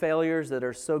spiritual failures that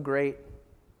are so great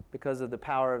because of the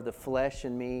power of the flesh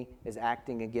in me is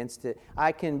acting against it.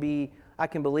 I can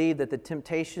believe that the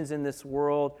temptations in this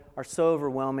world are so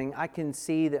overwhelming. I can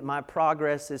see that my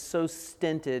progress is so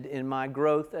stinted in my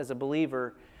growth as a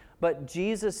believer. But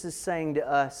Jesus is saying to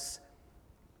us,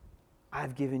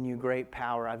 I've given you great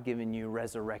power. I've given you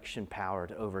resurrection power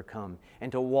to overcome and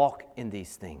to walk in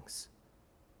these things.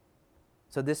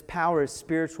 So this power is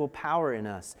spiritual power in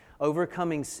us,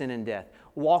 overcoming sin and death,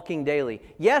 walking daily.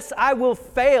 Yes, I will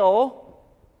fail,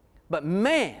 but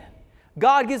man,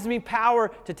 God gives me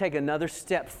power to take another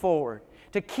step forward,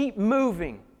 to keep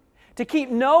moving, to keep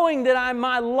knowing that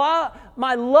my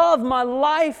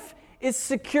life is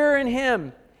secure in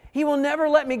Him. He will never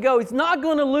let me go. He's not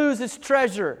going to lose His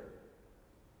treasure.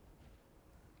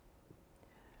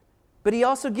 But He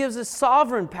also gives us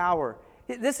sovereign power.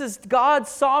 This is God's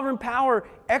sovereign power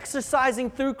exercising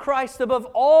through Christ above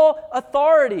all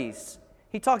authorities.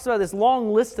 He talks about this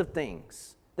long list of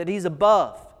things that He's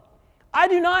above. I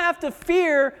do not have to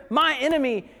fear my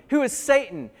enemy, who is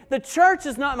Satan. The church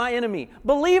is not my enemy.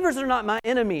 Believers are not my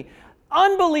enemy.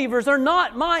 Unbelievers are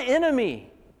not my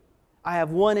enemy. I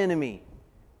have one enemy.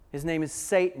 His name is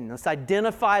Satan. Let's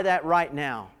identify that right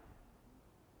now.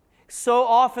 So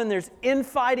often there's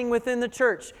infighting within the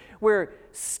church. We're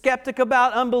skeptic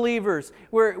about unbelievers.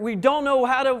 We don't know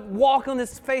how to walk on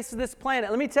this face of this planet.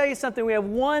 Let me tell you something. We have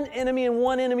one enemy and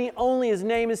one enemy only. His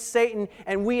name is Satan.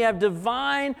 And we have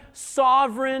divine,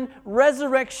 sovereign,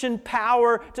 resurrection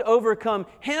power to overcome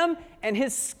him and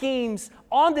his schemes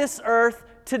on this earth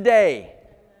today.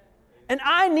 And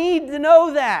I need to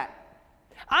know that.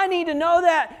 I need to know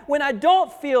that when I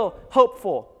don't feel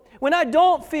hopeful, when I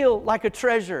don't feel like a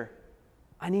treasure.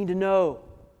 I need to know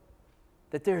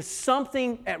that there's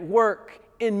something at work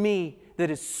in me that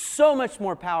is so much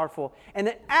more powerful, and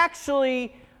that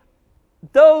actually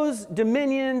those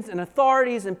dominions and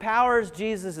authorities and powers,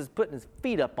 Jesus is putting his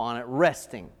feet up on it,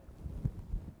 resting.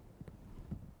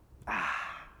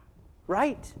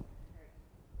 Right?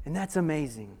 And that's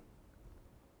amazing.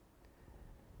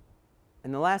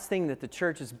 And the last thing that the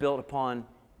church is built upon,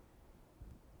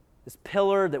 this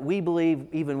pillar that we believe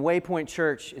even Waypoint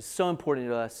Church is so important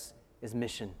to us, is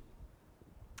mission.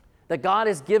 That God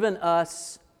has given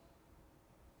us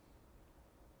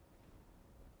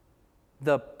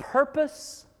the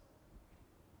purpose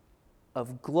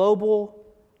of global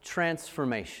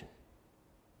transformation.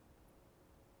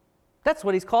 That's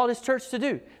what he's called his church to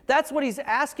do. That's what he's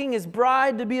asking his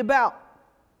bride to be about.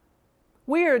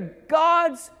 We are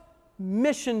God's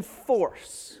mission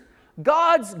force,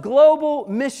 God's global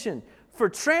mission for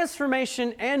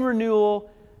transformation and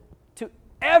renewal to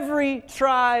every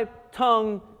tribe,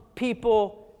 tongue,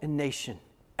 people, and nation.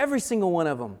 Every single one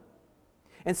of them.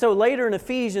 And so later in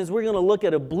Ephesians, we're going to look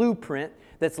at a blueprint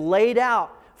that's laid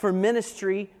out for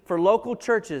ministry, for local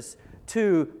churches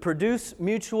to produce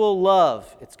mutual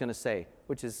love, it's going to say,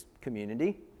 which is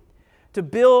community, to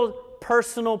build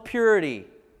personal purity,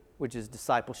 which is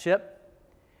discipleship,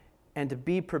 and to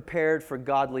be prepared for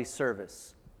godly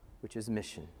service, which is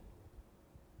mission.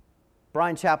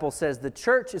 Brian Chappell says, the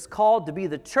church is called to be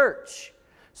the church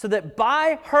so that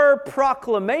by her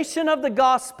proclamation of the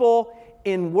gospel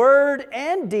in word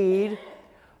and deed,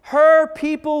 her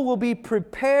people will be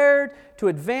prepared to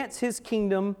advance his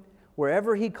kingdom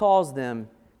wherever he calls them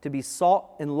to be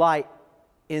salt and light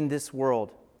in this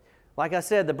world. Like I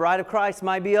said, the bride of Christ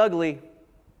might be ugly,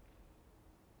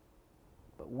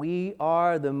 but we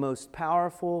are the most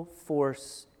powerful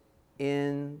force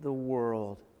in the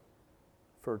world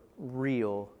for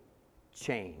real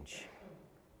change.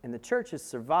 And the church has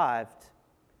survived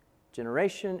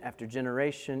generation after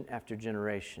generation after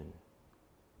generation.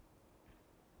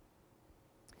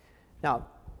 Now,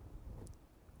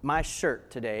 my shirt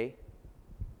today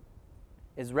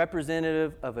is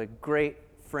representative of a great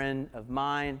friend of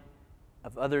mine,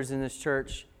 of others in this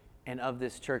church, and of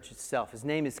this church itself. His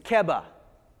name is Keba.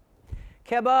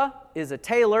 Keba is a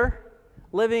tailor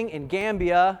living in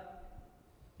Gambia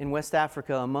in West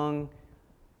Africa among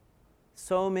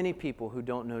so many people who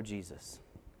don't know Jesus.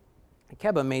 And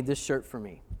Keba made this shirt for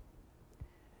me.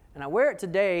 And I wear it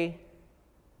today,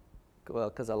 well,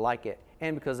 because I like it,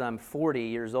 and because I'm 40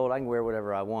 years old, I can wear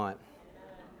whatever I want.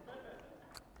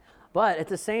 But at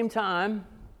the same time,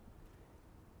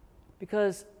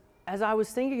 because as I was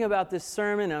thinking about this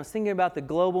sermon, I was thinking about the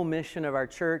global mission of our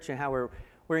church and how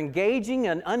we're engaging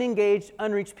an unengaged,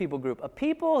 unreached people group, a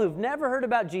people who've never heard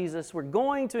about Jesus. We're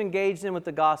going to engage them with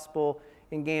the gospel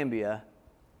in Gambia.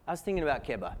 I was thinking about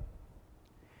Keba.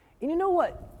 And you know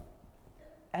what?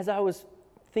 As I was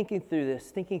thinking through this,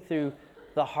 thinking through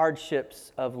the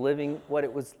hardships of living, what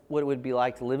it would be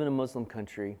like to live in a Muslim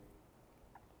country,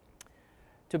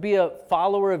 to be a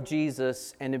follower of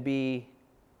Jesus and to be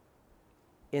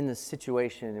in the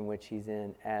situation in which he's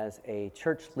in as a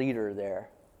church leader there.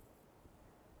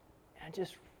 And I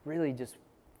just really just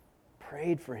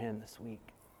prayed for him this week.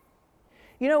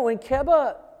 You know, when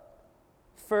Keba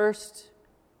first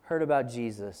heard about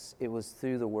Jesus, it was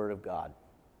through the Word of God.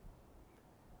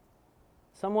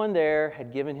 Someone there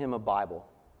had given him a Bible.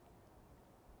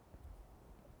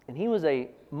 And he was a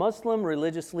Muslim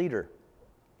religious leader.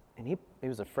 And he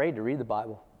was afraid to read the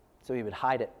Bible, so he would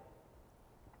hide it.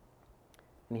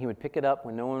 And he would pick it up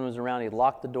when no one was around. He'd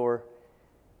lock the door,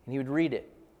 and he would read it.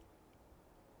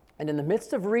 And in the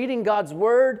midst of reading God's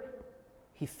Word,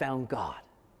 he found God.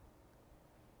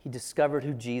 He discovered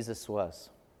who Jesus was.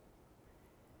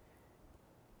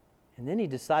 And then he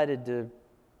decided to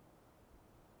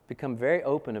become very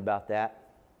open about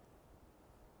that.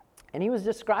 And he was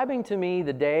describing to me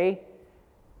the day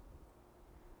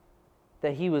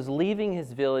that he was leaving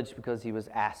his village because he was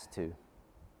asked to.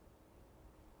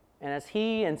 And as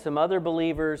he and some other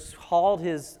believers hauled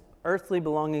his earthly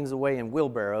belongings away in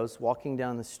wheelbarrows, walking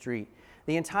down the street,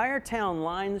 the entire town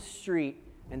lined the street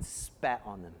and spat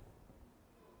on them.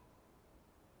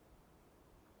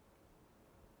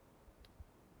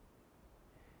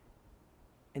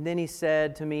 And then he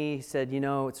said to me, you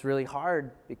know, it's really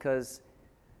hard because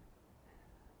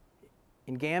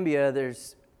in Gambia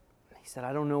he said,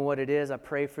 I don't know what it is. I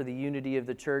pray for the unity of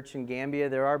the church in Gambia.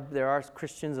 There are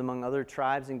Christians among other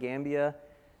tribes in Gambia.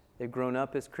 They've grown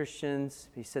up as Christians.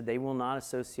 He said they will not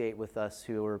associate with us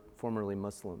who were formerly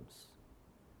Muslims.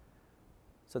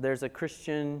 So there's a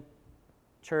Christian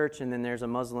church and then there's a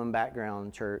Muslim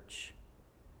background church.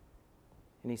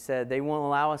 And he said they won't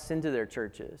allow us into their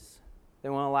churches. They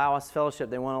won't allow us fellowship.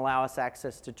 They won't allow us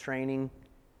access to training.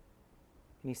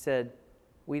 And he said,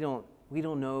 we don't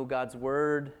know God's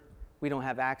word. We don't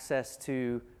have access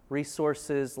to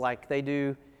resources like they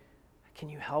do. Can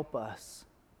you help us?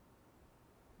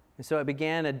 And so it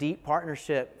began a deep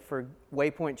partnership for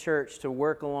Waypoint Church to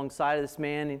work alongside of this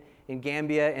man in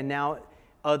Gambia, and now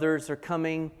others are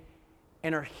coming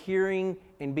and are hearing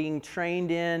and being trained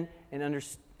in and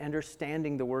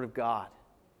understanding the Word of God.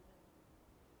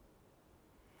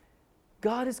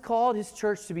 God has called His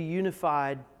church to be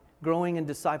unified, growing in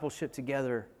discipleship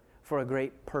together for a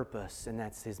great purpose, and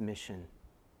that's His mission.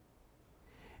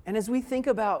 And as we think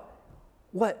about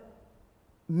what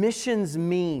missions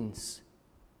means,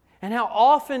 and how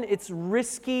often it's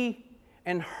risky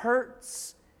and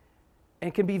hurts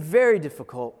and can be very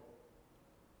difficult,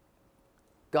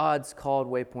 God's called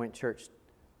Waypoint Church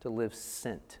to live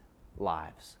sent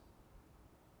lives.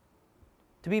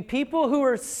 To be people who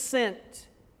are sent.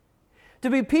 To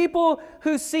be people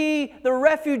who see the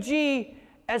refugee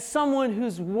as someone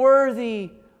who's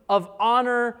worthy of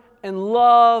honor and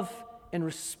love and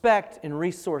respect and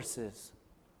resources.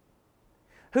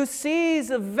 Who sees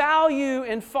a value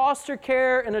in foster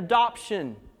care and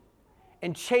adoption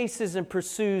and chases and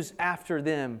pursues after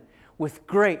them with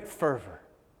great fervor.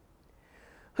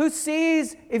 Who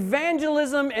sees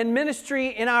evangelism and ministry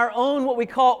in our own, what we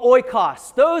call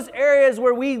oikos, those areas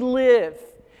where we live,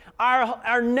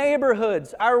 our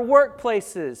neighborhoods, our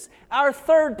workplaces, our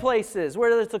third places,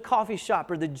 whether it's a coffee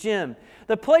shop or the gym,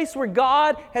 the place where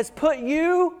God has put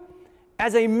you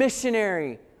as a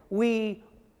missionary. We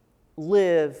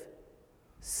live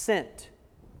sent.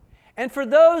 And for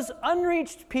those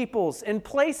unreached peoples in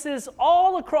places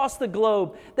all across the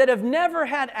globe that have never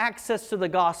had access to the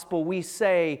gospel, we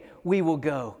say, we will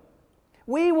go.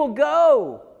 We will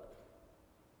go.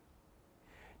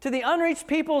 To the unreached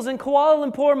peoples in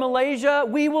Kuala Lumpur, Malaysia,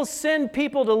 we will send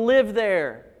people to live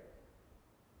there.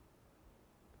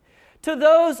 To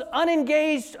those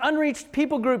unengaged, unreached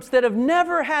people groups that have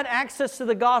never had access to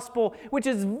the gospel, which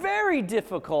is very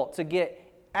difficult to get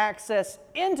access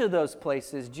into those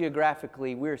places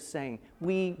geographically, we're saying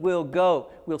we will go.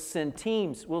 We'll send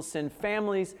teams, we'll send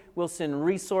families, we'll send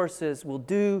resources, we'll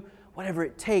do whatever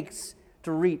it takes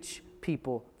to reach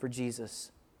people for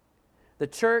Jesus. The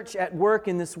church at work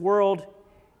in this world,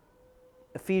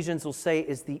 Ephesians will say,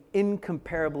 is the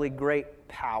incomparably great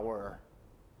power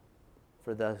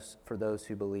for those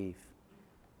who believe.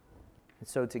 And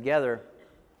so together,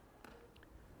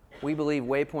 we believe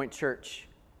Waypoint Church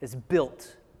is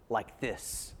built like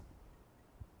this.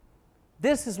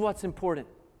 This is what's important.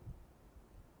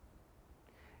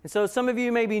 And so some of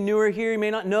you may be newer here, you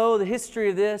may not know the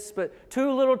history of this, but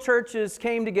two little churches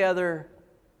came together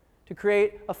to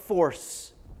create a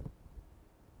force.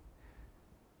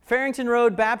 Farrington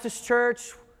Road Baptist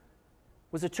Church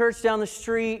was a church down the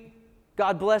street.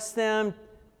 God blessed them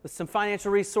with some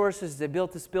financial resources. They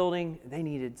built this building. They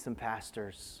needed some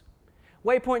pastors.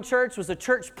 Waypoint Church was a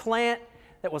church plant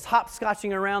that was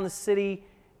hopscotching around the city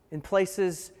in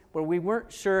places where we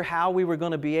weren't sure how we were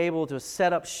going to be able to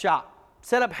set up shop,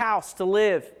 set up house to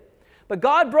live. But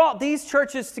God brought these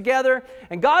churches together,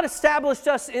 and God established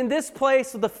us in this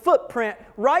place with a footprint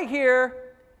right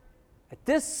here at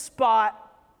this spot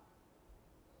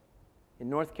in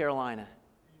North Carolina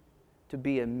to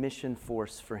be a mission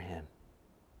force for Him.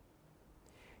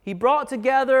 He brought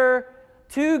together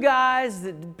two guys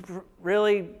that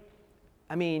really,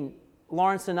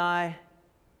 Lawrence and I,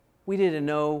 we didn't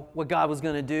know what God was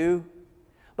going to do.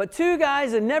 But two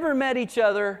guys that never met each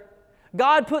other,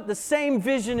 God put the same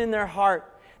vision in their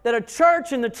heart, that a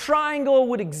church in the Triangle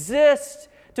would exist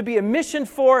to be a mission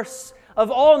force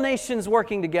of all nations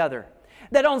working together.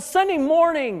 That on Sunday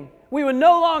morning, we would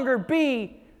no longer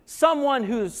be someone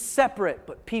who's separate,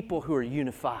 but people who are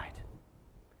unified.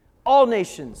 All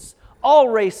nations, all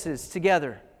races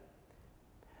together.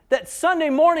 That Sunday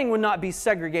morning would not be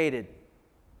segregated.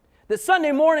 That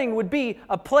Sunday morning would be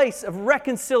a place of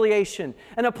reconciliation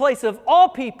and a place of all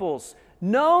peoples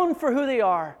known for who they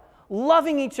are,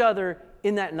 loving each other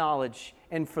in that knowledge,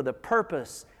 and for the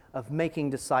purpose of making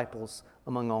disciples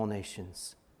among all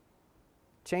nations.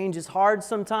 Change is hard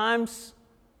sometimes,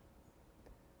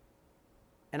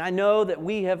 and I know that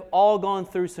we have all gone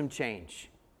through some change.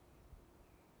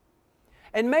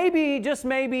 And maybe, just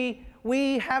maybe,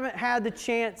 we haven't had the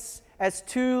chance as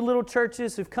two little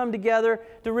churches who've come together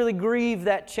to really grieve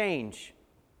that change.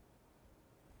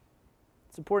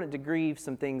 It's important to grieve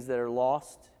some things that are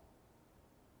lost.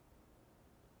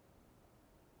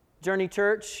 Journey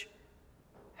Church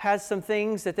has some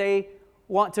things that they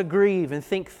want to grieve and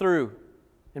think through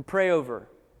and pray over.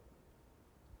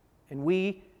 And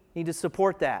we need to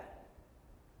support that.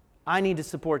 I need to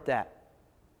support that.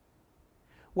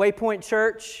 Waypoint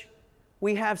Church,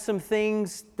 we have some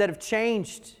things that have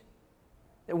changed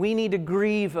that we need to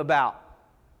grieve about.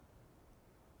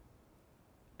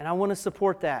 And I want to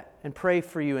support that and pray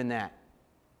for you in that.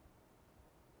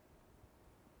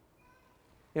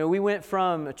 You know, we went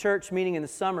from a church meeting in the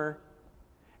summer.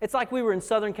 It's like we were in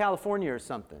Southern California or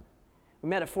something. We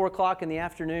met at 4 o'clock in the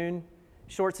afternoon,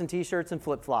 shorts and t-shirts and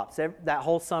flip-flops that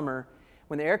whole summer.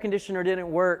 When the air conditioner didn't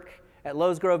work at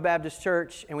Lowe's Grove Baptist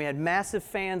Church, and we had massive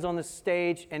fans on the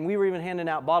stage, and we were even handing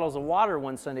out bottles of water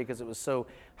one Sunday because it was so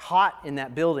hot in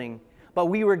that building. But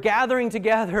we were gathering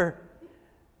together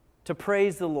to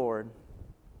praise the Lord.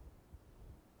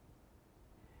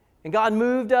 And God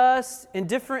moved us in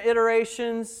different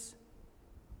iterations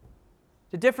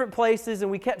to different places,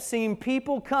 and we kept seeing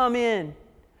people come in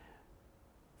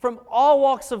from all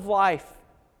walks of life,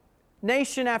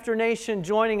 nation after nation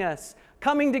joining us,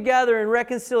 coming together in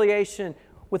reconciliation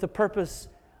with the purpose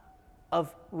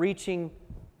of reaching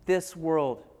this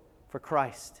world for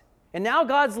Christ. And now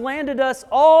God's landed us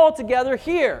all together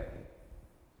here.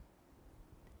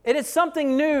 It is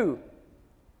something new,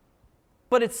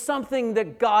 but it's something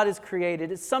that God has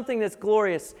created. It's something that's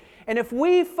glorious. And if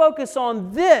we focus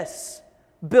on this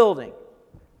building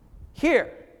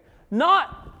here,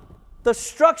 not the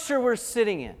structure we're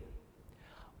sitting in,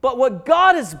 but what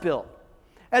God has built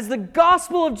as the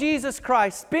gospel of Jesus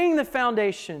Christ being the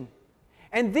foundation,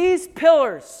 and these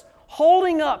pillars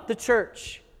holding up the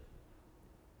church,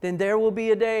 then there will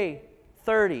be a day,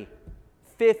 30,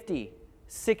 50,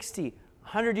 60,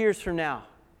 100 years from now,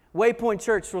 Waypoint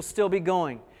Church will still be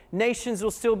going. Nations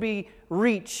will still be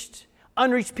reached.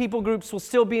 Unreached people groups will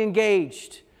still be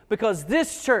engaged, because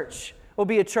this church will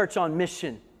be a church on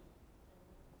mission.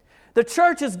 The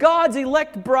church is God's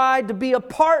elect bride to be a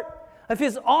part of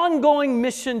His ongoing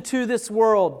mission to this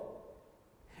world.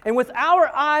 And with our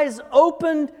eyes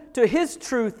opened to His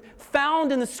truth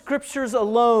found in the Scriptures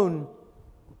alone,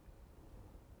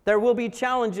 there will be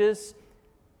challenges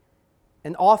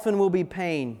and often will be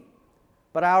pain,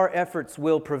 but our efforts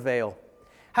will prevail.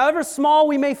 However small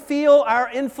we may feel our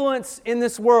influence in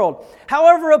this world,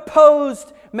 however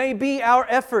opposed may be our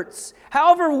efforts,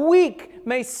 however weak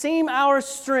may seem our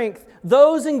strength,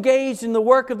 those engaged in the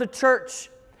work of the church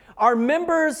are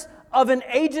members of an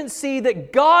agency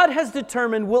that God has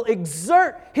determined will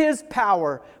exert His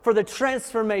power for the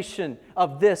transformation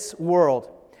of this world.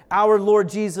 Our Lord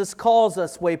Jesus calls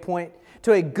us, Waypoint,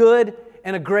 to a good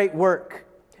and a great work.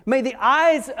 May the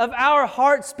eyes of our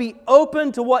hearts be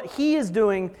open to what He is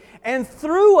doing and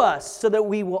through us, so that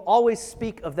we will always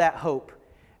speak of that hope,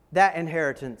 that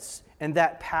inheritance, and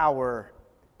that power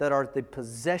that are the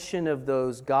possession of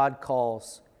those God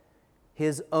calls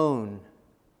His own,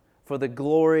 for the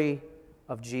glory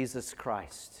of Jesus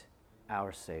Christ,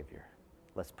 our Savior.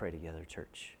 Let's pray together,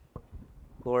 church.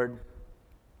 Lord,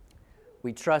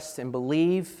 we trust and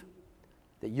believe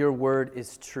that Your word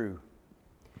is true.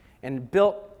 And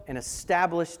built and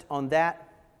established on that,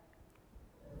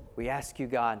 we ask You,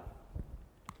 God,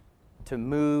 to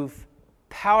move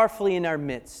powerfully in our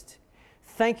midst.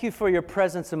 Thank You for Your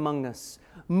presence among us.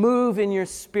 Move in Your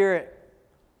Spirit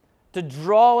to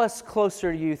draw us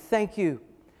closer to You. Thank You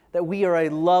that we are a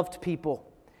loved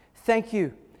people. Thank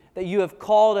You that You have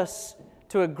called us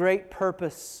to a great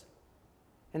purpose,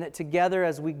 and that together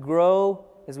as we grow,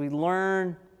 as we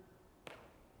learn,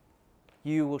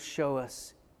 You will show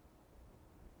us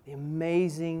the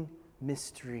amazing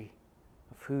mystery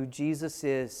of who Jesus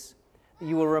is.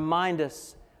 You will remind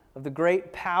us of the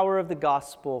great power of the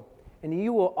gospel, and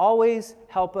You will always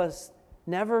help us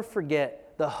never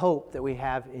forget the hope that we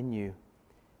have in You.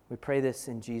 We pray this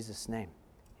in Jesus' name.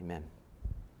 Amen.